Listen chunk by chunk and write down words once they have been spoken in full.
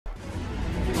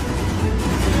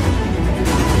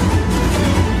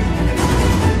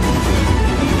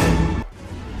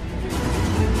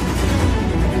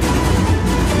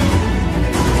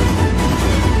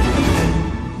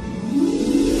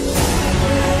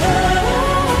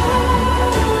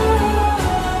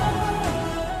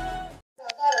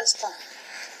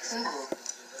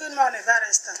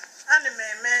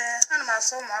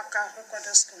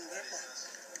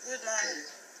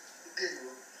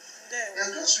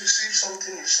received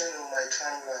something you sent on my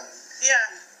timeline.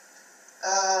 Yeah.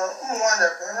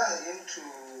 Into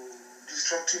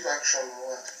destructive action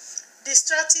or what?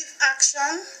 Destructive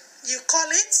action, you call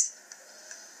it?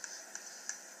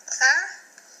 Huh?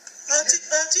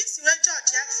 Otis, you were judge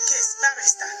the case,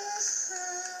 barrister.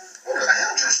 I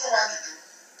am just so hard to do.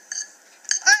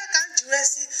 I can't do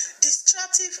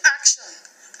destructive action,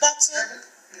 but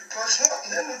because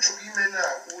let me to email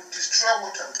now will destroy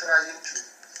what I'm trying to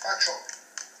patch up.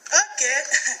 Okay,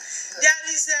 there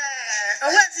is a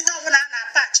way to know when I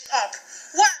patch up.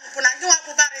 One, when I know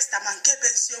about barrister man,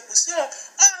 so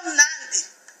all Nandi,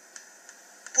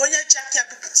 when you jack your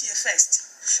book first.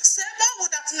 Say what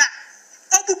would that now?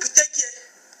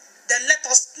 Then let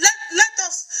us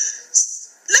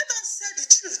say the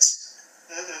truth.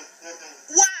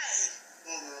 Why?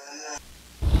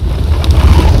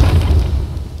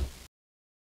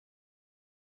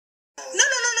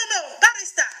 No,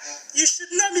 barrister, you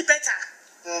should know me better.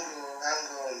 Hang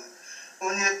on.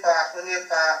 Onye pa here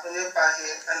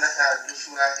and I had to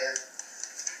swear here.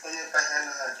 Onye pa here and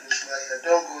I had to swear here.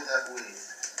 Don't go that way.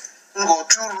 Go,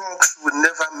 two wrongs will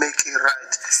never make it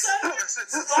right. So let's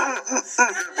not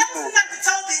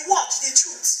tell me what the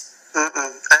truth.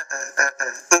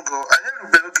 Go. I hear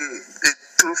Rube, okay, the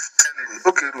truth telling.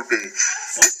 Okay, Rube.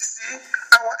 This is see,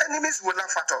 our enemies will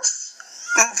laugh at us.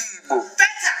 Ndibo.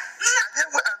 Better. I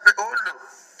never have the Olo.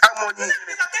 I'm on you.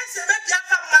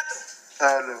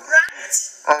 Olo. Right?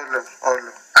 Olo.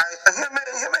 I hear me,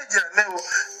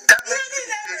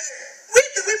 we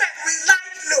the women, we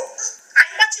like low.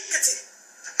 I'm watching Kitty.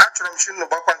 Actually, I'm sure no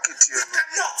Baba Kitty. You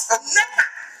cannot. Never.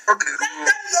 Okay. Let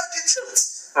them know the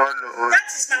truth. Olo. That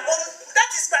is my own. That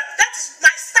is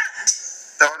my stand.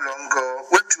 Olo, go.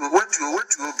 What you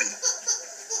be?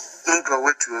 Go,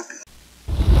 what you be?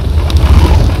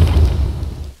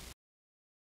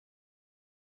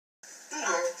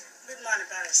 Good morning,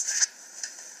 barrister.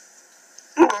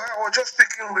 No, I was just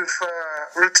speaking with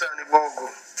Rita and Ibogo.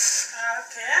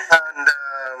 Okay. And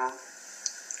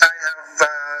I have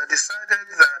decided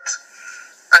that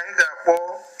I got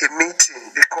a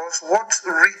meeting because what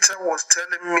Rita was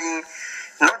telling me,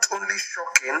 not only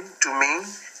shocking to me,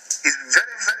 is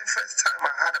very, very first time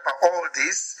I heard about all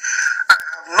this. I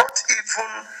have not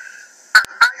even an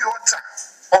iota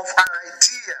of an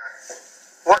idea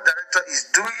what director is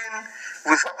doing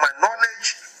without my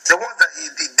knowledge, the one that he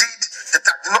did that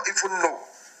I did not even know.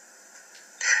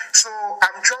 So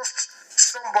I'm just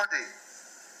somebody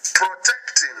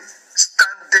protecting,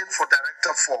 standing for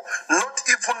director for not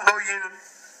even knowing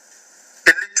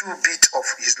a little bit of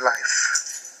his life.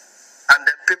 And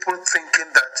then people thinking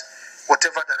that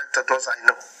whatever director does, I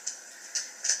know.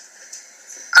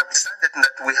 I've decided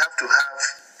that we have to have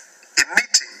a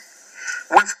meeting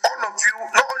with all of you,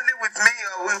 not only with me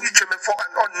or with HMF4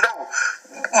 and all, no,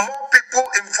 more people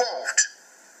involved.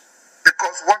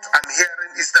 Because what I'm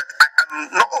hearing is that I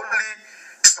am not only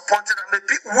disappointed, I'm a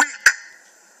bit weak.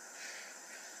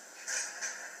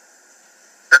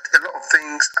 That a lot of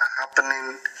things are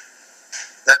happening.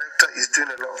 Director is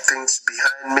doing a lot of things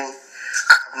behind me.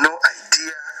 I have no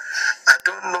idea. I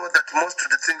don't know that most of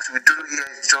the things we do here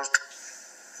is just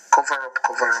cover up.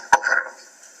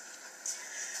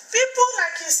 People,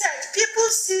 like you said, people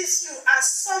sees you as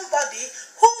somebody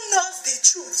who knows the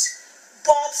truth,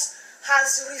 but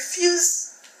has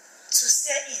refused to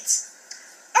say it.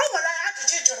 Oh, when I had to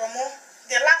do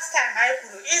the last time I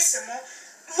could,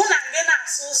 Muna Gena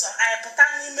Suso, I put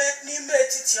an email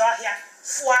here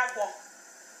for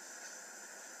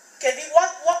okay,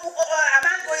 what am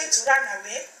I going to run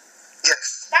away?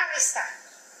 Yes. Barrister.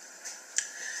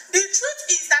 The truth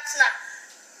is that now,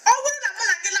 when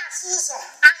Muna Gena Suso,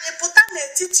 I put an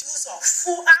email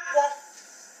for agua.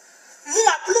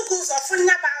 Mua blue goes of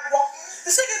Funabago.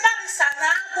 The second barrister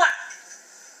now,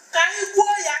 can you go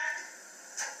ya?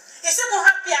 Is it more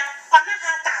happy or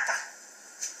not tata?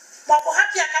 More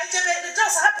happy, I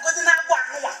just have to go to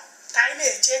Nagua.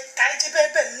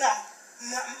 Kaijebe no.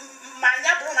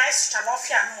 Manya blue nice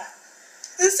chalofia no.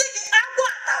 The second agua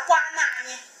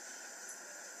tapuanani.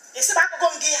 Is about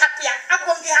going to be happier. I'm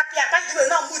going to be happier, but you will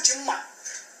not move him.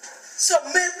 So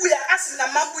maybe we are asking the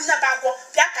Mambunya Bago,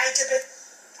 Yakaijebe.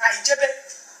 I jebe.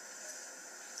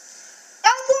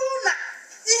 Abuna,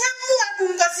 you have more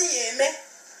Bungazi, me.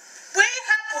 We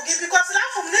have to give because now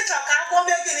from nature, I go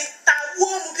making it a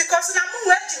woman because I'm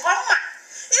wet to home.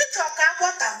 It's a car,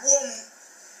 a woman.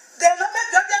 Then no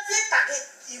make your day,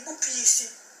 you will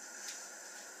please.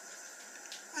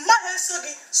 My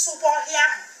husband, so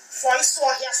here, for his for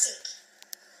your sake.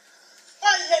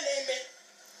 Oh, your name,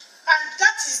 and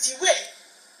that is the way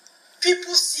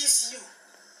people sees you.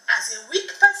 As a weak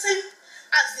person,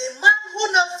 as a man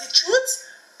who knows the truth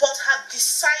but have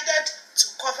decided to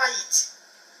cover it.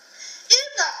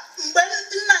 Ịga mgbe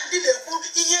Nnamdi na-ekwu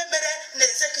ihe mere na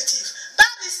executive,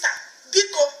 barrister,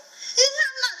 biko, ihe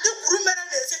Nnamdi kwuru mere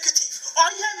na executive ọ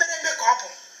ihe mere eme ka ọ bụ?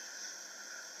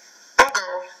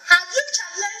 Have you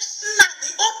challenged Nnamdi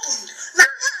opened na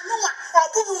anụwa ọ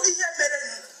bụghị ihe mere?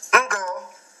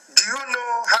 Do you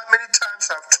know how many times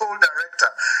I've told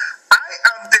director, I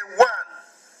am the one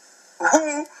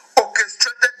who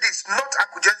orchestrated this, not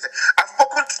Akujeze. I've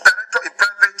spoken to director in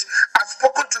private. I've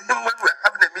spoken to him when we were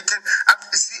having a meeting. I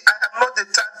am not the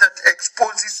type that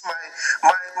exposes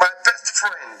my best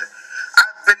friend. I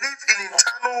believe in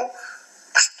internal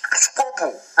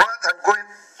squabble rather than going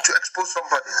to expose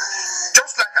somebody.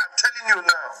 Just like I'm telling you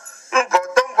now, don't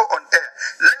go on air.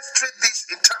 Let's treat this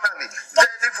internally. Then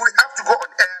if we have to go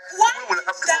on air, we will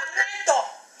have to go on air. Director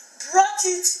brought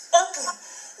it open.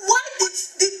 Why did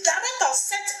the director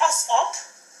set us up?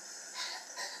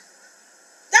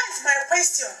 That is my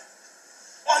question.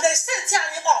 Or they set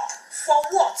you up for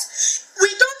what? We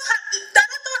don't have, the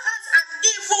director has an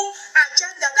evil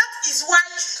agenda. That is why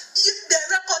they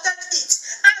recorded it.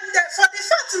 And for the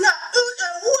fact now,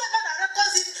 whoever that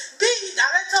records it, be it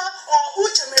director or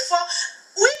Uchemefo,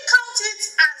 we count it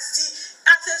as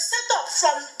a setup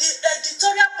from the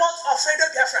editorial board of Radio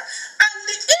Biafra. And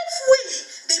if we,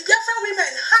 the Biafra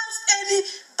women, have any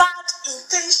bad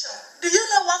intention, do you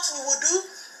know what we will do?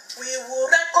 We will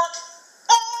record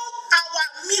all our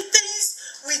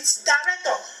meetings with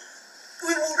director.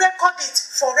 We will record it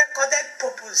for recorded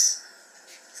purpose.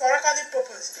 For recording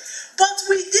purpose. But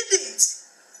we didn't.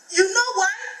 You know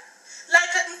why?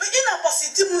 Like in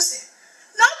opposite Musi.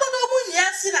 Nobody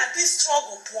has seen at this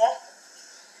struggle, poor.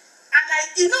 And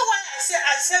you know why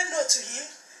I said no to him?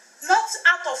 Not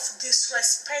out of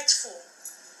disrespectful.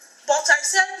 But I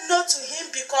said no to him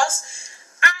because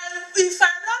if I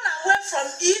run away from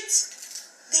it,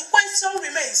 the question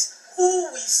remains, who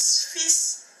will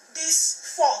fix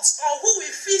this fault? Or who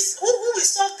will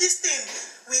solve this thing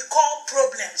we call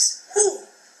problems? Who?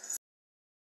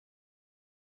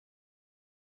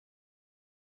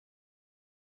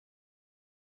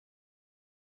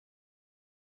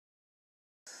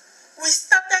 We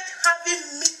started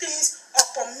having meetings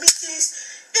upon meetings.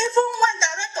 Even when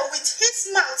director with his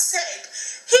mouth said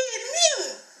he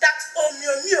knew that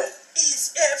Omyomyo is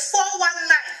a 419.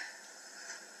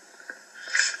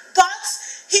 But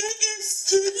he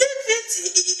leave it,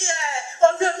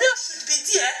 Omyomyo should be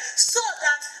there so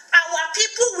that our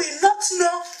people will not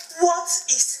know what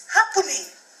is happening.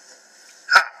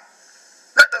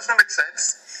 That doesn't make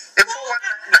sense. A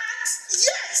 419.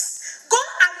 Yes. Go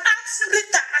and ask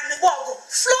Rita and Wago,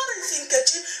 Florence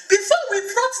Nkechi, before we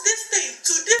brought this thing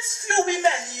to these few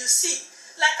women you see.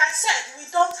 Like I said, we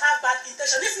don't have bad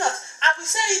intention. If not, I will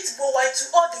say it to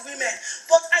all the women.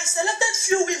 But I selected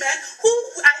few women who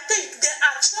I think they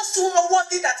are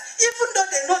trustworthy that even though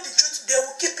they know the truth, they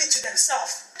will keep it to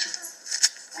themselves.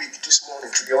 Weak this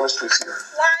morning, to be honest with you.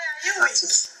 Why are you weak?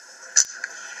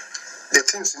 The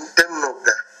things in them know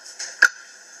that.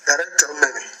 Director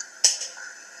many.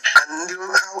 And you know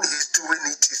how he's doing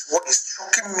it is what is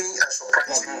shocking me and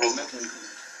surprising me.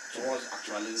 So what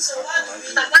do we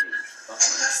do?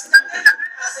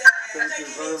 Thank you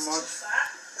very much.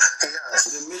 Yes.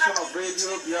 The mission of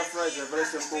Radio Biafra is a very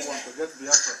simple one, to get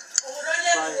Biafra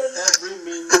by every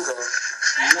means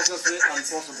necessary and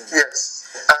possible. Yes.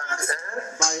 And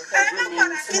by every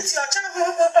means, he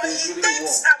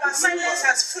takes our silence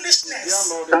as foolishness.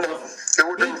 it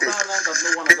wouldn't be.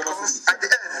 Because at the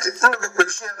end, the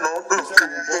question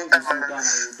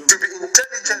to be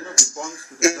intelligent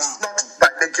is not by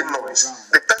making noise.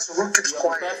 The person who keeps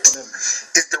quiet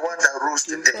is the one that rules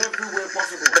the day.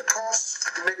 Because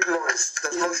to make noise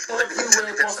does not show any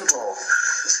intelligence at all.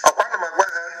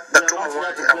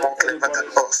 Are more clever than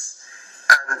us.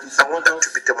 And I want that to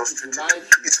be demonstrated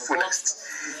to its fullest.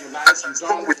 As I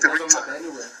spoke with the Rita,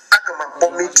 Agama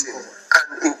meeting and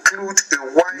include a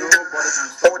wider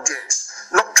audience,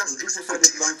 not just the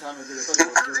executive,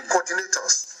 including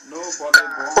coordinators.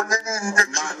 Only in the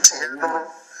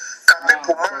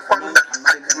that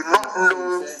I do not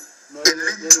know a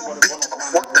little bit of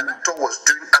what the director was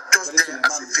doing. I'm just there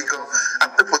as a figure, and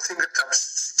people think that I'm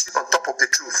sitting on top of the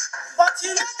truth. But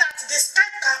you know that the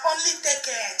Skype can only take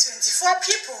 24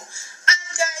 people,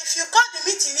 and if you call the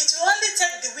meeting, it will only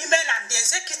take the women and the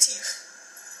executive.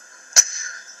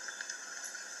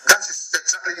 That is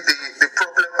exactly the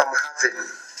problem I'm having.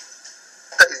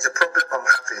 That is the problem I'm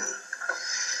having.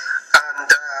 And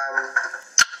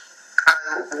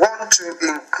I want to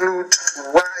include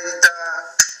wider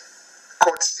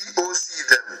COC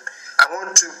them. I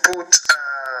want to put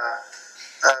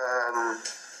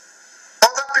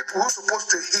other people who are supposed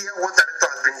to hear what director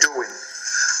has been doing.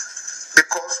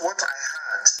 Because what I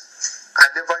heard, I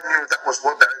never knew that was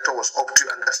what director was up to,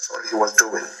 and that's all he was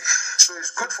doing. So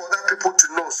it's good for other people to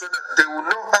know, so that they will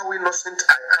know how innocent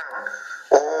I am,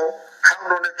 or how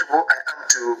knowledgeable I am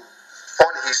to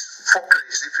all his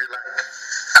fuckeries, if you like.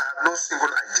 I have no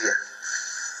single idea.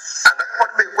 And I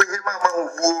want to make him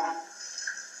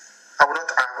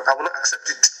I will not accept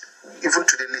it, even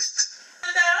to the least.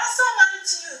 And I also want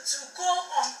you to go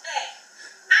on air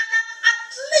and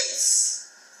at least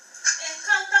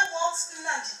encounter what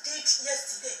Nnamdi did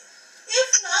yesterday. If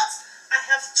not, I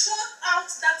have thrown out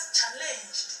that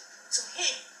challenge to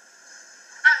him.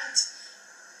 And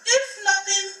if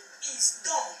nothing is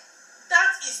done,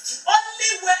 that is the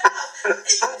only way out.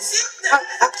 You see,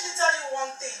 let me tell you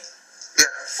one thing.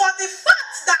 Yeah. For the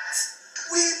fact that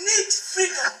we need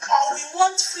freedom, or we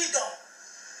want freedom,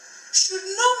 should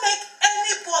not make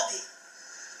anybody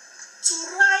to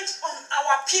ride on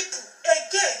our people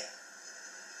again.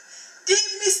 The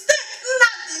mistake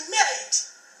Nnamdi made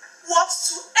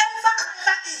was to ever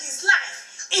in his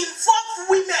life involve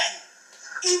women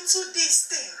into this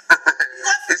thing.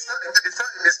 It's not a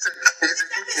mistake. It's a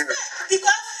good thing.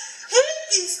 Because he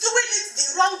is doing it the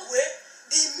wrong way.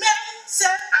 The men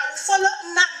said, I will follow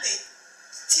Nnamdi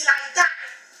till I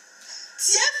die.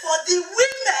 Therefore, the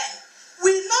women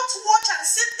will not watch and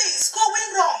see things going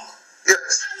wrong.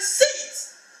 Yes. And sit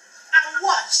and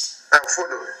watch. And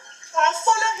follow. Or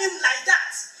follow him like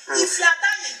that. If you are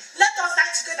dying, let us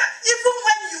die together. Even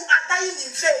when you are dying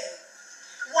in vain.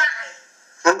 Why?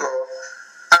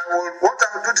 What I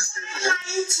will do this evening.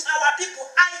 Lying to our people.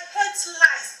 I hate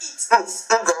lies.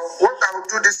 What I will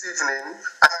do this evening,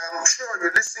 I'm sure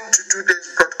you listened to today's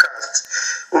broadcast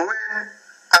when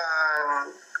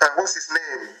what's his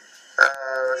name?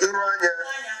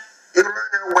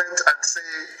 Irania went and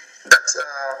said that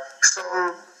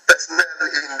some personnel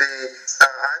in the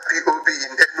IPOB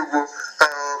in Enugu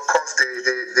caused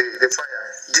the fire.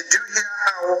 Did you hear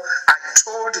how I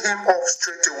told him off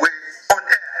straight away on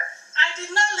air? I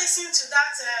did not listen to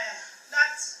that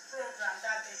program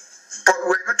that day. But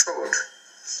were you told?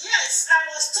 Yes,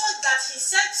 I was told that he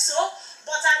said so,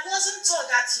 but I wasn't told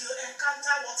that you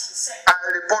encounter what he said. I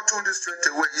reported this straight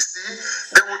away. You see,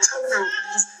 they will tell you.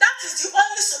 That is the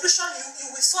only solution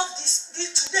you will solve this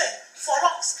today for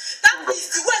us. That is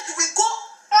the way you will go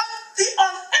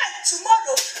on air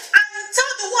tomorrow and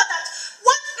tell the world that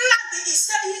what Nnamdi is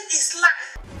saying is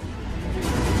lie.